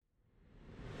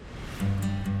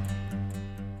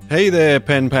Hey there,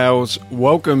 pen pals.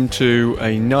 Welcome to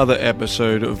another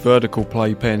episode of Vertical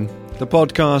Playpen, the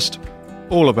podcast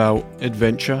all about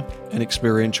adventure and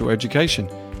experiential education.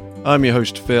 I'm your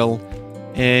host, Phil,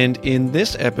 and in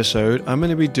this episode, I'm going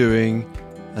to be doing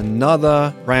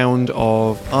another round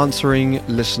of answering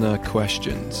listener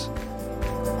questions.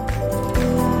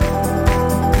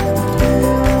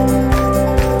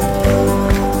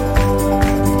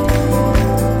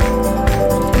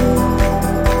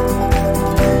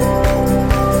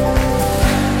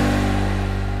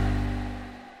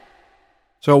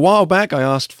 So a while back, I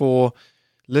asked for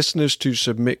listeners to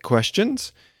submit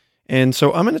questions, and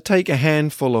so I'm going to take a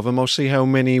handful of them. I'll see how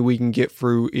many we can get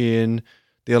through in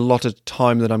the allotted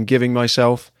time that I'm giving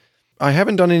myself. I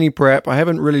haven't done any prep. I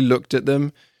haven't really looked at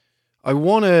them. I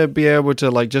want to be able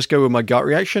to just go with my gut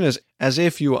reaction as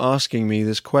if you were asking me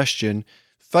this question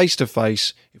face to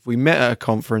face. If we met at a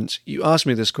conference, you asked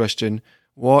me this question,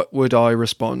 what would I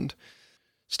respond?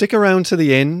 Stick around to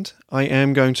the end. I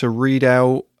am going to read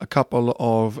out a couple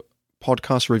of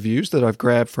podcast reviews that I've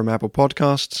grabbed from Apple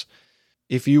Podcasts.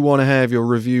 If you want to have your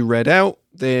review read out,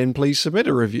 then please submit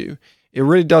a review. It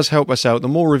really does help us out. The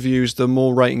more reviews, the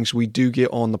more ratings we do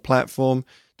get on the platform,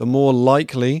 the more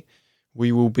likely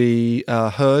we will be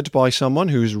heard by someone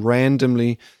who's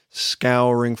randomly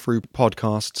scouring through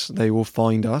podcasts. They will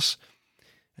find us,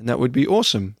 and that would be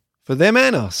awesome for them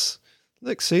and us.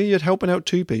 Look, see, you're helping out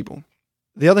two people.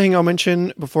 The other thing I'll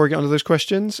mention before I get onto those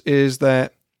questions is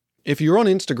that if you're on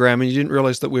Instagram and you didn't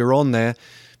realize that we were on there,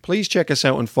 please check us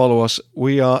out and follow us.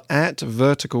 We are at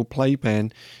Vertical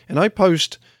Playpen, and I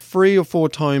post 3 or 4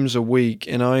 times a week,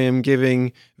 and I am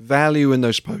giving value in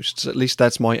those posts. At least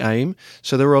that's my aim.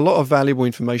 So there are a lot of valuable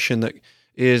information that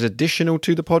is additional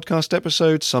to the podcast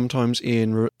episodes, sometimes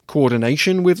in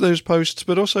coordination with those posts,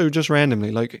 but also just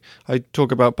randomly. Like I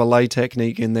talk about belay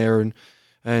technique in there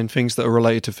and things that are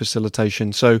related to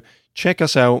facilitation. So check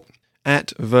us out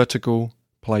at Vertical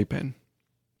Playpen.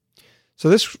 So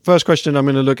this first question I'm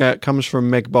going to look at comes from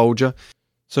Meg Bolger.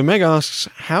 So Meg asks,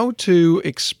 how to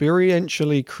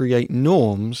experientially create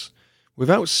norms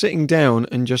without sitting down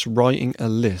and just writing a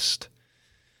list?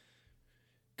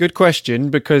 Good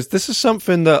question, because this is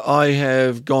something that I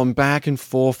have gone back and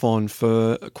forth on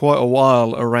for quite a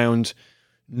while around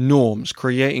norms,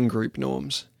 creating group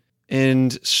norms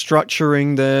and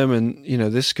structuring them. And,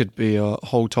 this could be a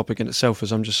whole topic in itself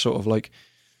as I'm just sort of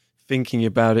thinking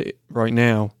about it right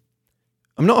now.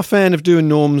 I'm not a fan of doing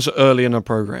norms early in a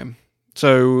program.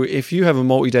 So if you have a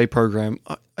multi-day program,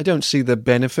 I don't see the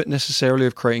benefit necessarily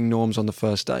of creating norms on the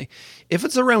first day. If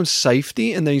it's around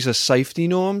safety and these are safety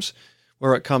norms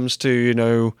where it comes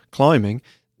to, climbing,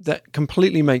 that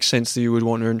completely makes sense that you would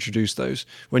want to introduce those.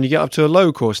 When you get up to a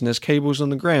low course and there's cables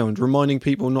on the ground, reminding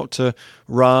people not to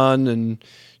run and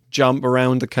jump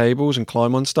around the cables and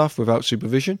climb on stuff without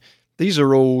supervision. These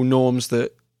are all norms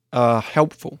that are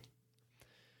helpful.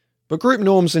 But group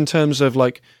norms in terms of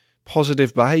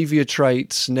positive behavior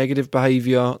traits, negative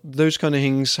behavior, those kind of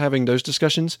things, having those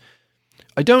discussions,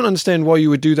 I don't understand why you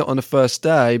would do that on the first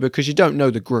day because you don't know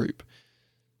the group.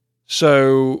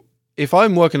 So if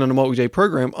I'm working on a multi-day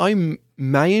program, I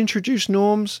may introduce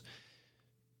norms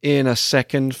in a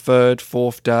second, third,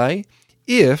 fourth day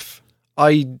if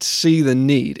I see the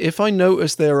need. If I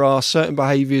notice there are certain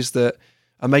behaviors that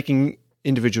are making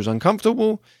individuals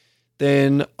uncomfortable,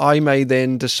 then I may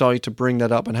then decide to bring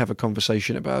that up and have a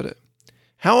conversation about it.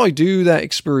 How I do that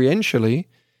experientially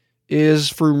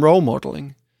is through role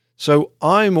modeling. So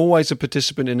I'm always a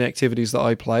participant in activities that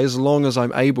I play as long as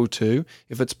I'm able to.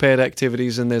 If it's paired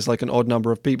activities and there's an odd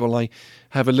number of people, I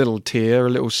have a little tear, a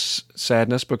little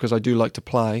sadness because I do like to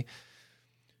play.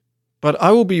 But I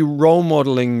will be role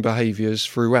modeling behaviors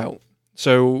throughout.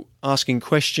 So asking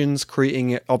questions,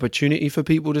 creating an opportunity for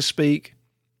people to speak.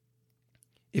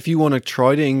 If you want to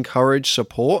try to encourage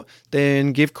support,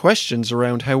 then give questions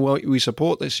around how well we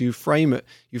support this. You frame it,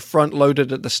 you front load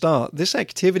it at the start. This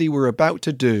activity we're about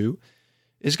to do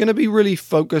is going to be really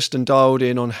focused and dialed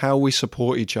in on how we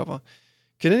support each other.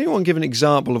 Can anyone give an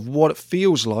example of what it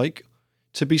feels like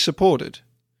to be supported?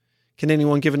 Can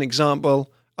anyone give an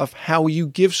example of how you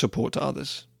give support to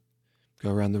others?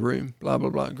 Go around the room, blah, blah,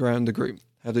 blah, go around the group,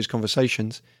 have these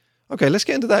conversations. Okay, let's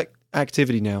get into that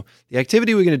activity now. The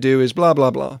activity we're going to do is blah, blah,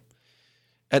 blah.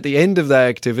 At the end of that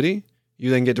activity, you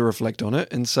then get to reflect on it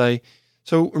and say,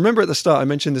 so remember at the start, I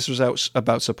mentioned this was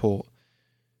about support.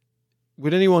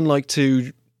 Would anyone like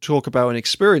to talk about an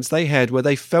experience they had where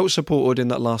they felt supported in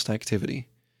that last activity?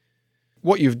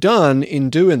 What you've done in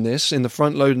doing this, in the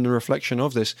front load and the reflection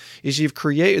of this, is you've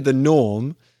created the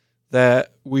norm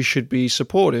that we should be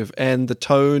supportive, and the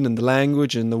tone and the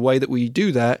language and the way that we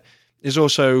do that is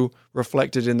also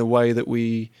reflected in the way that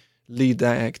we lead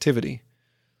that activity.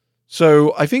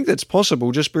 So I think that's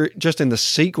possible just in the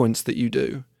sequence that you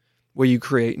do, where you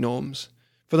create norms.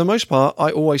 For the most part,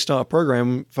 I always start a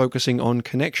program focusing on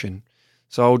connection.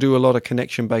 So I'll do a lot of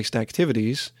connection-based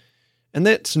activities, and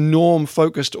that's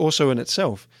norm-focused also in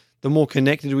itself. The more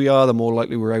connected we are, the more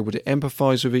likely we're able to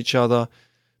empathize with each other,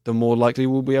 the more likely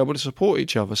we'll be able to support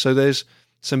each other. So there's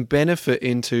some benefit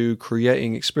into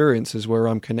creating experiences where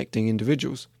I'm connecting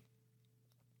individuals.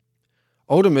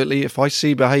 Ultimately, if I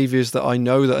see behaviors that I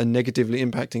know that are negatively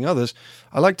impacting others,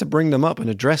 I like to bring them up and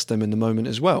address them in the moment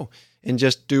as well, and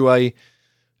just do a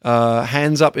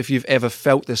hands up if you've ever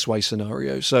felt this way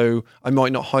scenario. So I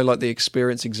might not highlight the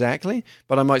experience exactly,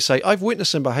 but I might say, I've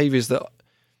witnessed some behaviors that,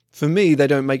 for me, they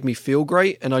don't make me feel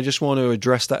great, and I just want to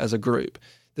address that as a group.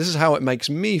 This is how it makes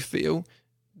me feel.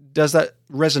 Does that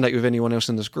resonate with anyone else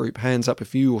in this group? Hands up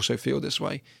if you also feel this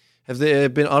way. Have there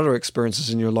been other experiences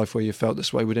in your life where you felt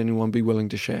this way? Would anyone be willing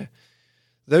to share?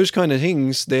 Those kind of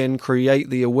things then create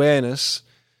the awareness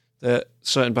that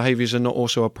certain behaviors are not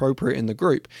also appropriate in the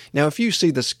group. Now, if you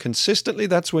see this consistently,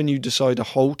 that's when you decide to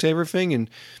halt everything and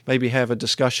maybe have a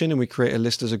discussion, and we create a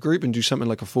list as a group and do something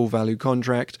like a full value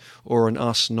contract or an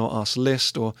us, not us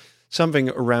list or something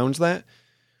around that.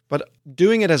 But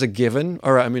doing it as a given,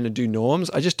 all right, I'm going to do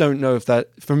norms, I just don't know if that,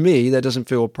 for me, that doesn't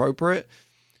feel appropriate.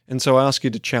 And so I ask you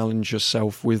to challenge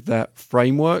yourself with that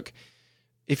framework.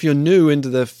 If you're new into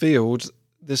the field,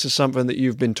 this is something that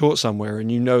you've been taught somewhere,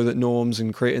 and you know that norms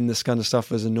and creating this kind of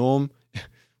stuff as a norm,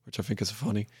 which I think is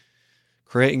funny.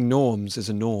 Creating norms is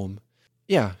a norm.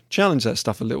 Yeah, challenge that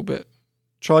stuff a little bit.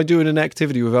 Try doing an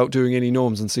activity without doing any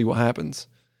norms and see what happens.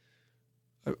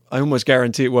 I almost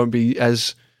guarantee it won't be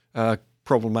as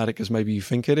problematic as maybe you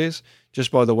think it is,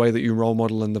 just by the way that you role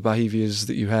model and the behaviors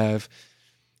that you have.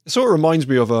 It sort of reminds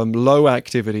me of low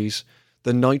activities,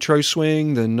 the nitro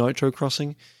swing, the nitro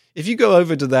crossing. If you go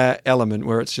over to that element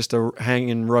where it's just a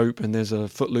hanging rope and there's a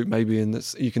foot loop maybe,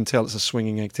 and you can tell it's a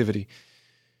swinging activity.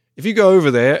 If you go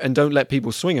over there and don't let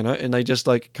people swing on it, and they just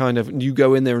you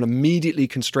go in there and immediately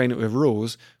constrain it with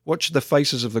rules, watch the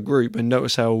faces of the group and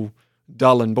notice how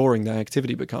dull and boring that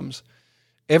activity becomes.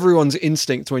 Everyone's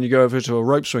instinct when you go over to a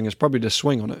rope swing is probably to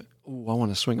swing on it. Oh, I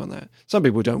want to swing on that. Some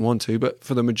people don't want to, but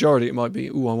for the majority it might be,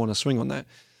 oh, I want to swing on that.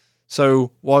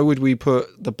 So why would we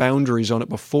put the boundaries on it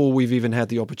before we've even had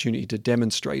the opportunity to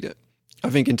demonstrate it? I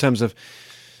think in terms of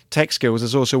tech skills,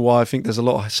 is also why I think there's a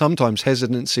lot of sometimes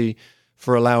hesitancy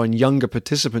for allowing younger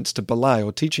participants to belay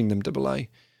or teaching them to belay,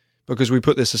 because we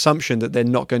put this assumption that they're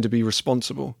not going to be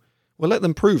responsible. Well, let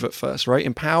them prove it first, right?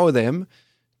 Empower them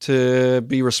to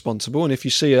be responsible. And if you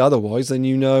see it otherwise, then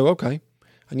you know, okay,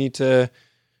 I need to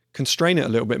constrain it a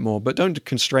little bit more, but don't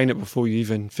constrain it before you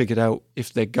even figured out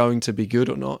if they're going to be good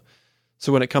or not.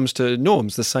 So when it comes to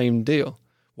norms, the same deal.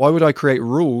 Why would I create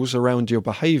rules around your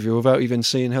behavior without even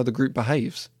seeing how the group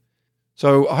behaves?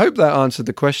 So I hope that answered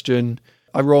the question.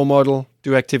 I role model,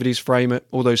 do activities, frame it,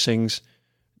 all those things.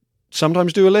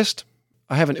 Sometimes do a list.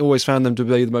 I haven't always found them to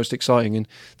be the most exciting. And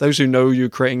those who know you're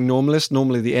creating norm lists,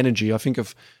 normally the energy, I think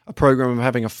of a program of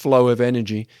having a flow of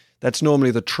energy. That's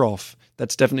normally the trough.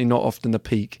 That's definitely not often the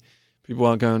peak. People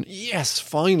aren't going, yes,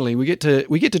 finally, we get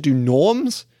to do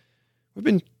norms. We've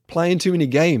been playing too many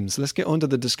games. Let's get on to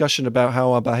the discussion about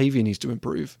how our behavior needs to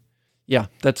improve. Yeah,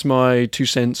 that's my 2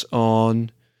 cents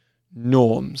on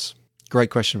norms. Great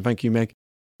question. Thank you, Meg.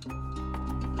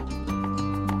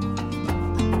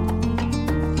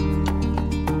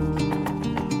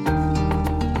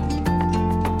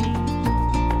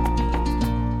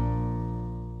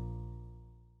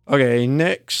 Okay,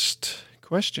 next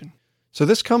question. So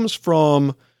this comes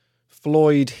from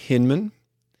Floyd Hinman,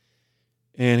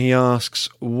 and he asks,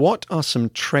 what are some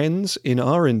trends in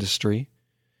our industry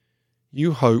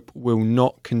you hope will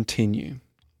not continue?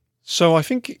 So I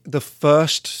think the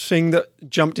first thing that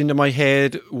jumped into my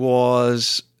head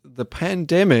was the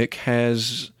pandemic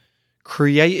has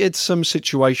created some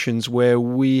situations where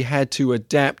we had to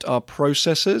adapt our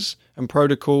processes and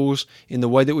protocols in the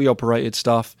way that we operated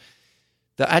stuff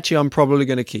that actually I'm probably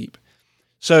going to keep.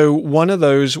 So one of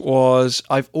those was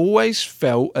I've always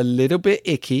felt a little bit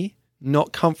icky,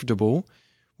 not comfortable,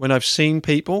 when I've seen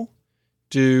people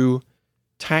do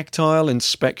tactile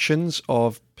inspections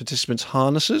of participants'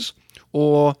 harnesses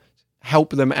or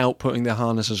help them out putting their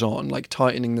harnesses on, like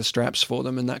tightening the straps for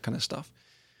them and that kind of stuff.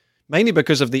 Mainly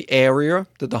because of the area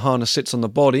that the harness sits on the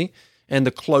body and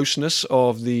the closeness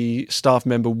of the staff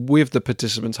member with the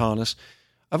participant's harness.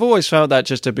 I've always found that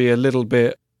just to be a little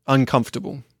bit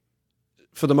uncomfortable.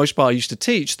 For the most part, I used to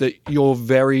teach that you're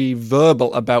very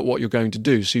verbal about what you're going to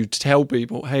do. So you tell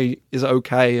people, hey, is it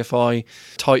okay if I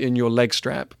tighten your leg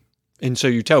strap? And so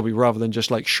you tell people rather than just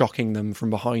like shocking them from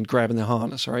behind, grabbing the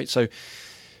harness, right? So,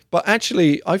 but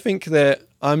actually, I think that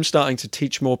I'm starting to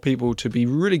teach more people to be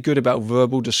really good about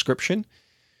verbal description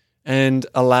and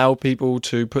allow people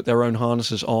to put their own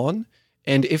harnesses on.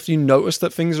 And if you notice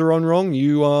that things are on wrong,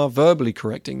 you are verbally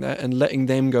correcting that and letting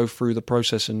them go through the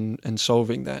process and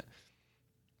solving that.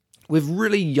 With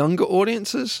really younger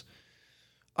audiences,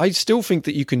 I still think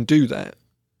that you can do that.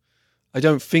 I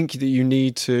don't think that you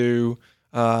need to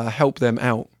help them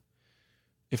out.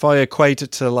 If I equate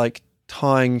it to like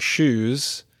tying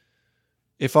shoes,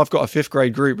 if I've got a 5th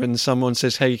grade group and someone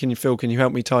says, hey, can you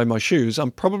help me tie my shoes?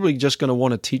 I'm probably just going to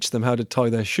want to teach them how to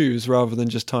tie their shoes rather than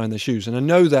just tying their shoes. And I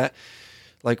know that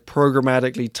like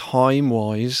programmatically,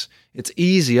 time-wise, it's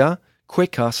easier,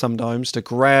 quicker sometimes to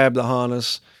grab the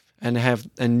harness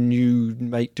and you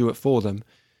make do it for them.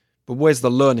 But where's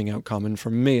the learning outcome? And for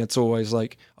me, it's always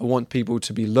like I want people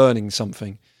to be learning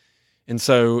something. And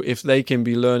so if they can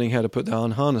be learning how to put their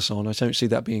own harness on, I don't see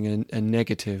that being a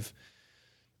negative.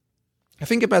 I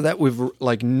think about that with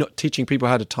like not teaching people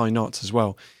how to tie knots as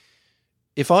well.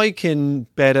 If I can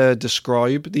better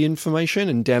describe the information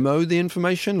and demo the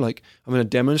information, like I'm going to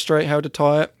demonstrate how to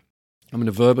tie it, I'm going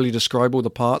to verbally describe all the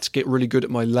parts, get really good at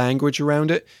my language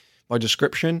around it, my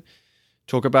description,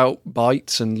 talk about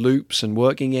bites and loops and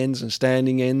working ends and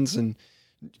standing ends and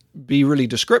be really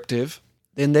descriptive,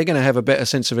 then they're going to have a better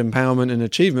sense of empowerment and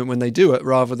achievement when they do it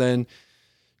rather than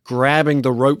grabbing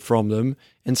the rope from them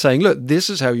and saying, look, this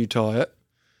is how you tie it.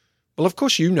 Well, of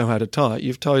course you know how to tie it.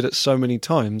 You've tied it so many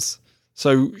times.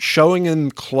 So showing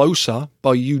them closer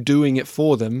by you doing it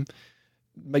for them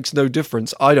makes no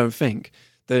difference, I don't think,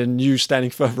 than you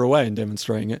standing further away and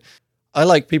demonstrating it. I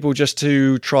like people just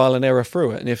to trial and error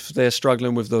through it. And if they're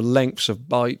struggling with the lengths of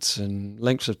bites and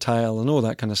lengths of tail and all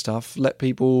that kind of stuff, let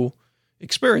people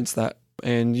experience that.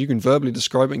 And you can verbally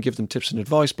describe it and give them tips and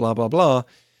advice, blah, blah, blah.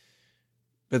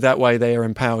 But that way they are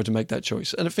empowered to make that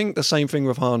choice. And I think the same thing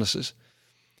with harnesses.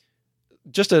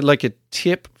 Just a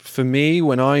tip for me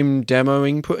when I'm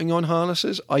demoing putting on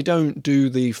harnesses, I don't do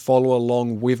the follow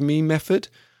along with me method.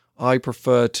 I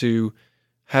prefer to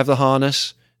have the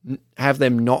harness, have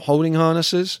them not holding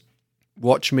harnesses,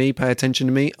 watch me, pay attention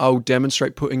to me. I'll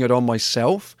demonstrate putting it on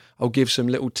myself. I'll give some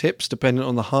little tips depending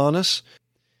on the harness.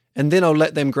 And then I'll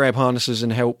let them grab harnesses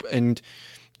and help and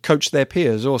coach their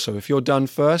peers also. If you're done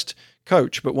first,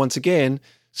 coach. But once again,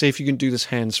 see if you can do this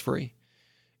hands-free.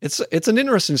 It's an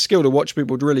interesting skill to watch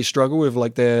people really struggle with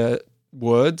like their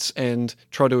words and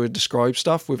try to describe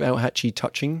stuff without actually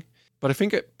touching. But I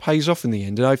think it pays off in the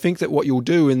end. And I think that what you'll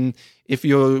do, if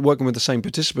you're working with the same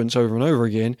participants over and over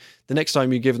again, the next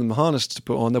time you give them a harness to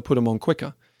put on, they'll put them on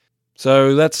quicker.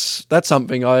 So that's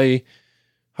something I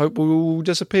hope will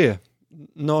disappear.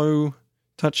 No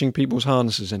touching people's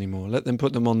harnesses anymore. Let them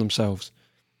put them on themselves.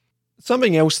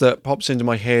 Something else that pops into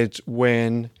my head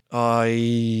when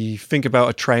I think about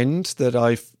a trend that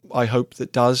I hope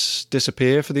that does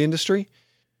disappear for the industry.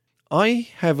 I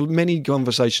have many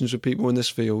conversations with people in this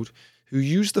field who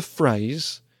use the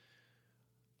phrase,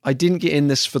 I didn't get in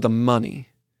this for the money.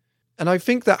 And I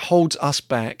think that holds us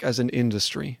back as an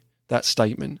industry, that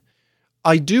statement.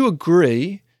 I do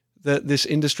agree that this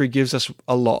industry gives us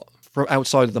a lot from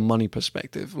outside of the money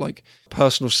perspective, like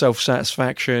personal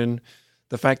self-satisfaction,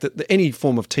 the fact that any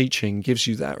form of teaching gives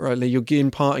you that, right? Like you're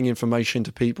imparting information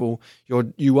to people.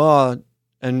 You are,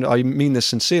 and I mean this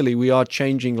sincerely, we are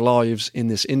changing lives in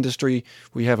this industry.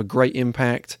 We have a great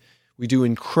impact. We do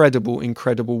incredible,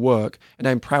 incredible work, and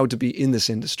I'm proud to be in this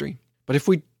industry. But if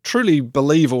we truly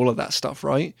believe all of that stuff,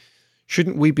 right,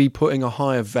 shouldn't we be putting a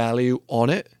higher value on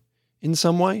it in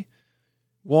some way?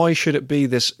 Why should it be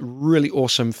this really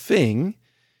awesome thing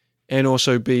and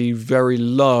also be very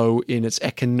low in its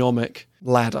economic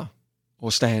ladder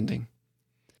or standing?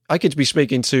 I could be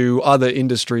speaking to other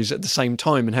industries at the same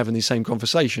time and having these same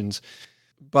conversations,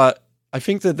 but I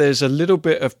think that there's a little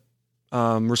bit of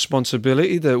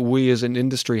responsibility that we as an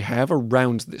industry have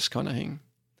around this kind of thing.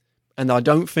 And I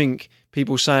don't think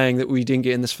people saying that we didn't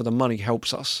get in this for the money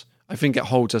helps us. I think it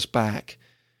holds us back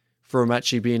from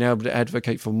actually being able to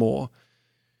advocate for more.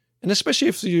 And especially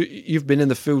if you've been in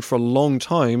the field for a long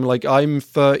time, like I'm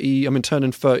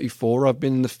turning 34. I've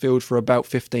been in the field for about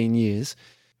 15 years.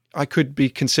 I could be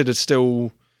considered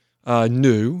still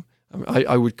new.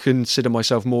 I would consider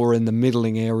myself more in the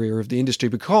middling area of the industry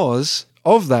because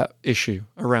of that issue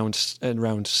around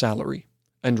salary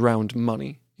and around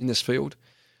money in this field.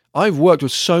 I've worked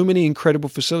with so many incredible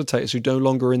facilitators who are no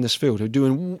longer in this field, who are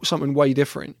doing something way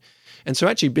different. And so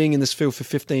actually being in this field for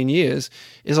 15 years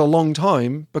is a long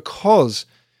time because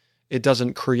it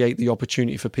doesn't create the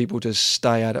opportunity for people to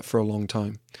stay at it for a long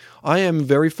time. I am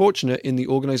very fortunate in the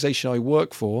organization I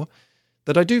work for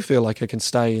that I do feel like I can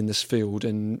stay in this field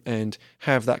and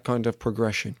have that kind of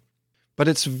progression. But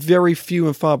it's very few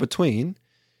and far between.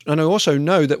 And I also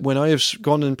know that when I have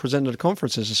gone and presented at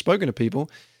conferences and spoken to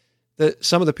people, that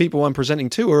some of the people I'm presenting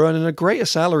to are earning a greater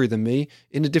salary than me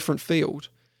in a different field.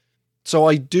 So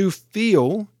I do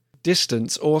feel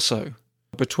distance also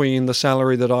between the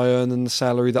salary that I earn and the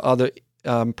salary that other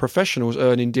professionals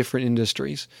earn in different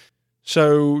industries.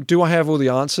 So do I have all the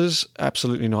answers?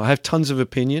 Absolutely not. I have tons of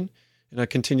opinion, and I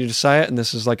continue to say it, and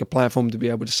this is like a platform to be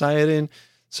able to say it in.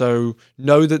 So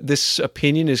know that this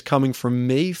opinion is coming from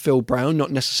me, Phil Brown,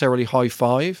 not necessarily High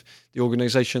Five, the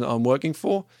organization that I'm working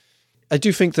for. I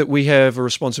do think that we have a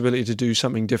responsibility to do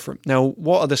something different. Now,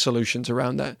 what are the solutions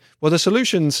around that? Well, the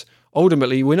solutions,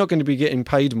 ultimately, we're not going to be getting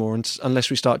paid more unless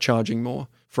we start charging more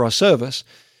for our service.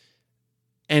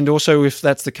 And also, if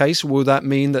that's the case, will that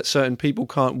mean that certain people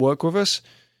can't work with us?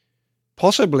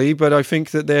 Possibly, but I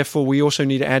think that therefore we also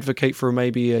need to advocate for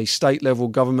maybe a state level,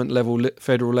 government level,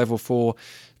 federal level for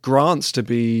grants to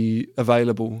be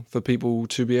available for people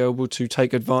to be able to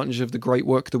take advantage of the great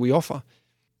work that we offer.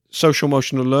 Social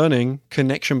emotional learning,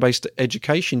 connection-based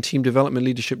education, team development,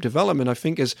 leadership development, I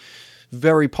think is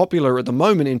very popular at the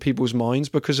moment in people's minds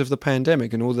because of the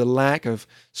pandemic and all the lack of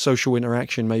social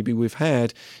interaction maybe we've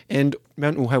had, and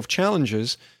mental health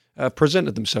challenges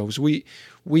presented themselves.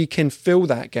 We can fill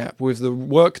that gap with the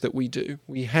work that we do.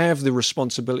 We have the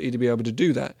responsibility to be able to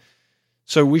do that.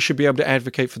 So we should be able to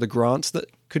advocate for the grants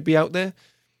that could be out there.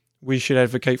 We should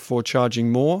advocate for charging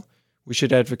more. We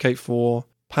should advocate for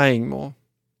paying more.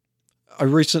 I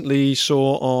recently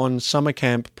saw on Summer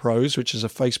Camp Pros, which is a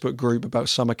Facebook group about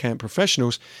summer camp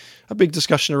professionals, a big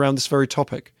discussion around this very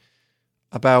topic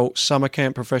about summer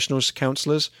camp professionals,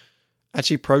 counselors,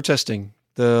 actually protesting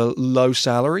the low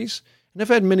salaries. And I've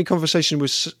had many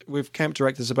conversations with camp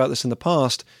directors about this in the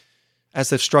past as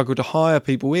they've struggled to hire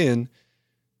people in,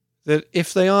 that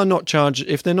if they are not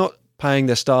if they're not paying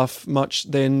their staff much,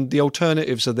 then the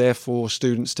alternatives are there for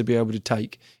students to be able to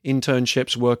take.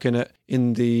 Internships, working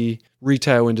in the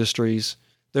retail industries.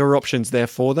 There are options there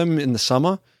for them in the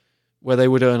summer where they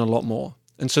would earn a lot more.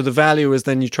 And so the value is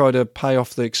then you try to pay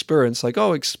off the experience, like,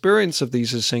 experience of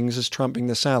these things is trumping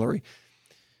the salary.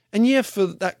 And yeah,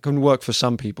 that can work for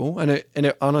some people. And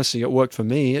it honestly, it worked for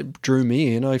me. It drew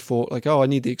me in. I thought like, I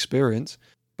need the experience.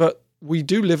 But we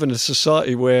do live in a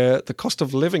society where the cost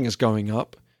of living is going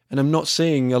up. And I'm not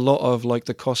seeing a lot of like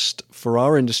the cost for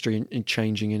our industry in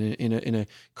changing in a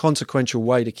consequential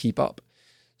way to keep up.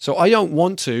 So I don't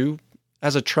want to,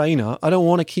 as a trainer, I don't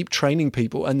want to keep training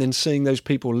people and then seeing those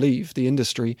people leave the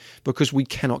industry because we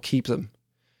cannot keep them.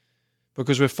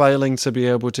 Because we're failing to be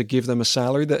able to give them a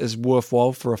salary that is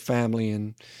worthwhile for a family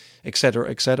and et cetera,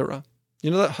 et cetera.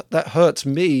 You know, that hurts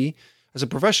me as a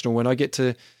professional when I get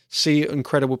to see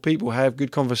incredible people, have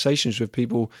good conversations with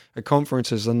people at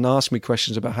conferences and ask me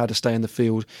questions about how to stay in the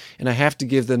field. And I have to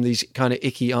give them these kind of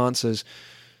icky answers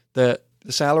that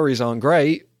the salaries aren't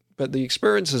great, but the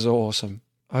experiences are awesome.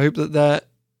 I hope that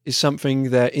is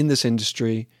something that in this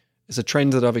industry is a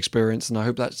trend that I've experienced, and I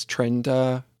hope that trend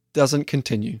doesn't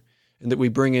continue, and that we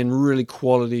bring in really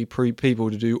quality people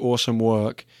to do awesome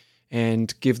work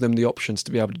and give them the options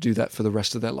to be able to do that for the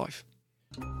rest of their life.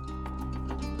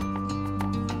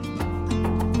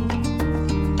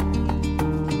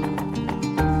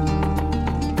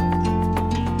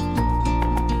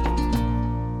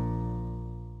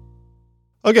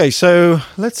 Okay, so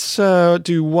let's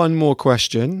do one more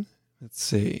question. Let's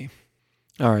see.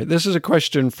 All right, this is a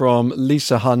question from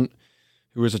Lisa Hunt,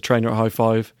 who is a trainer at High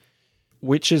Five.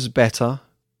 Which is better,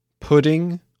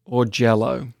 pudding or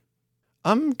Jell-O?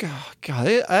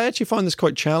 I actually find this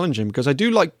quite challenging because I do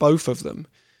like both of them.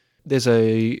 There's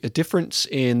a difference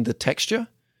in the texture.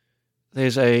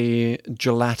 There's a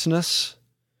gelatinous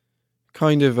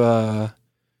kind of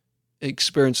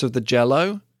experience of the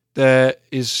Jell-O that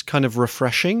is kind of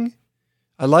refreshing.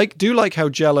 I do like how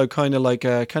Jell-O kind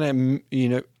of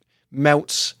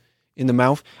melts in the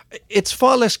mouth. It's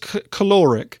far less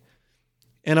caloric,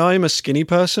 and I'm a skinny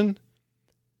person,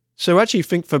 so I actually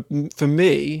think for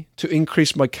me to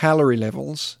increase my calorie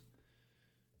levels,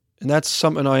 and that's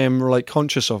something I am like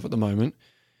conscious of at the moment,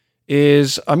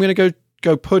 is I'm going to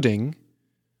go pudding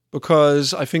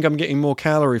because I think I'm getting more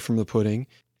calorie from the pudding.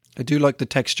 I do like the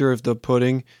texture of the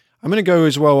pudding. I'm going to go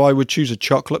as well, I would choose a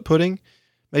chocolate pudding.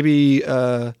 Maybe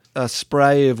a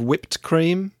spray of whipped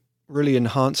cream really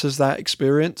enhances that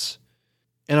experience.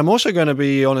 And I'm also going to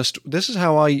be honest, this is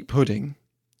how I eat pudding.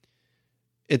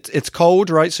 it's cold,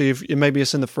 right? So if maybe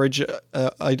it's in the fridge.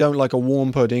 I don't like a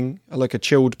warm pudding. I like a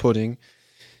chilled pudding.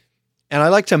 And I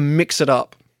like to mix it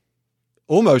up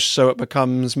almost so it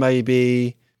becomes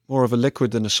maybe more of a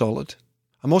liquid than a solid.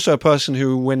 I'm also a person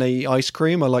who, when I eat ice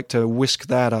cream, I like to whisk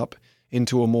that up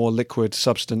into a more liquid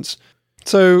substance.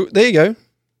 So there you go.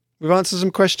 We've answered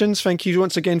some questions. Thank you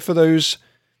once again for those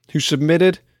who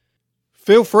submitted.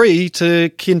 Feel free to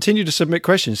continue to submit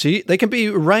questions. See, they can be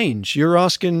a range. You're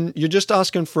just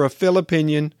asking for a Phil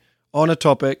opinion on a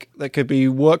topic that could be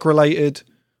work related,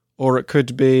 or it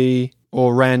could be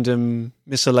random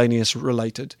miscellaneous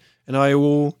related. And I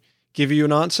will give you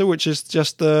an answer, which is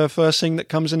just the first thing that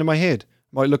comes into my head.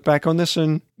 Might look back on this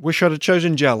and wish I'd have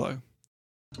chosen Jell-O.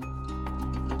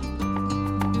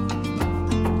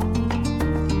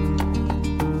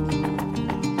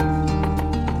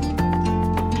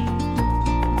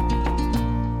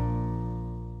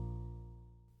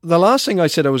 The last thing I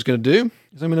said I was going to do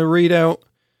is I'm going to read out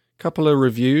a couple of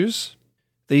reviews.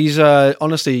 These,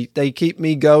 honestly, they keep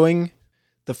me going.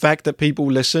 The fact that people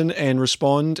listen and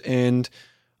respond, and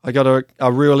I got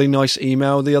a really nice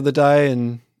email the other day,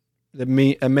 and it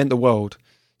meant the world.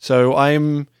 So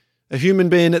I'm a human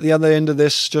being at the other end of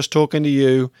this, just talking to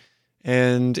you,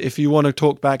 and if you want to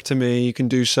talk back to me, you can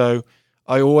do so.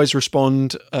 I always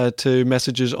respond to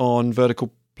messages on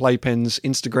Vertical Playpen's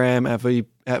Instagram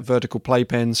at Vertical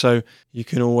Playpen, so you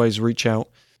can always reach out.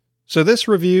 So this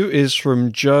review is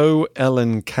from Joe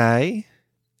Ellen K.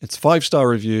 It's 5-star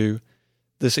review.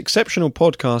 This exceptional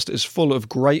podcast is full of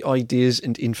great ideas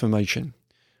and information.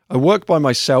 I work by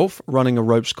myself running a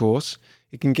ropes course.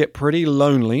 It can get pretty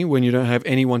lonely when you don't have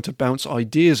anyone to bounce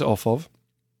ideas off of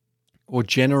or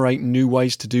generate new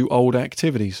ways to do old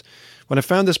activities. When I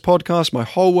found this podcast, my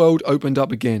whole world opened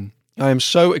up again. I am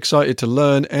so excited to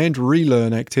learn and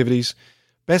relearn activities,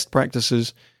 best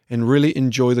practices, and really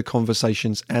enjoy the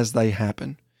conversations as they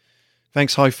happen.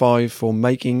 Thanks, high five, for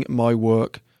making my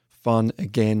work fun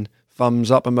again.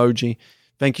 Thumbs up emoji.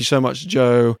 Thank you so much,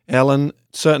 Joe Ellen.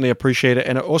 Certainly appreciate it.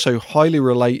 And I also highly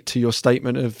relate to your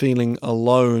statement of feeling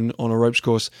alone on a ropes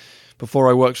course. Before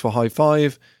I worked for High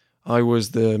Five, I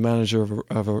was the manager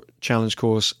of a challenge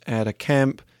course at a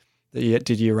camp that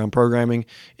did year-round programming.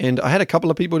 And I had a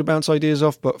couple of people to bounce ideas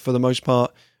off, but for the most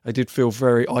part, I did feel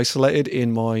very isolated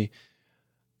in my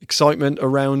excitement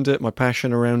around it, my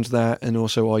passion around that, and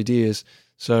also ideas.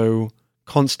 So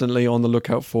constantly on the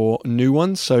lookout for new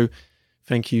ones. So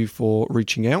thank you for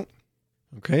reaching out.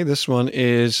 Okay, this one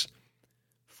is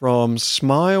from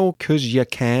Smile 'Cause You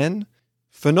Can.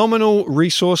 Phenomenal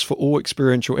resource for all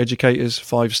experiential educators,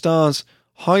 5 stars.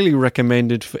 Highly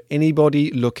recommended for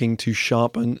anybody looking to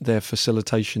sharpen their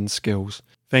facilitation skills.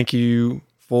 Thank you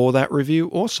for that review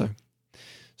also.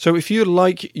 So if you'd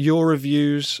like your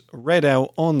reviews read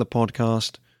out on the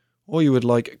podcast, or you would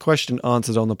like a question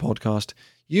answered on the podcast,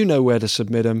 you know where to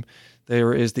submit them.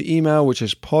 There is the email, which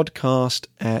is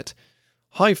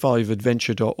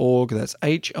podcast@high5adventure.org. That's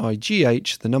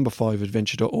HIGH, the number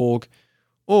 5adventure.org.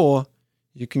 Or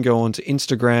you can go on to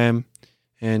Instagram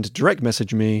and direct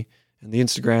message me. And the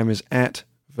Instagram is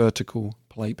 @Vertical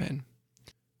Playpen.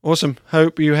 Awesome.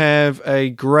 Hope you have a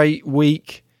great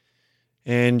week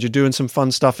and you're doing some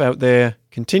fun stuff out there.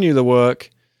 Continue the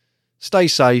work. Stay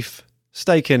safe.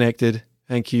 Stay connected.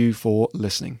 Thank you for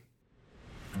listening.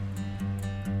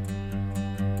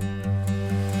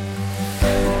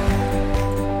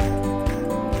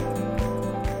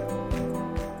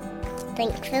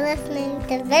 Thanks for listening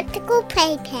to Vertical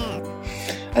Playpen.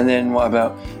 And then what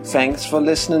about thanks for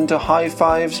listening to High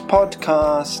Five's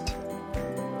podcast?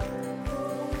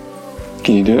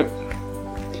 Can you do it?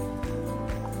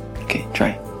 Okay,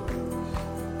 try.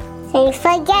 Thanks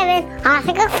for giving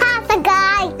Oscar Pasta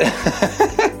Guy.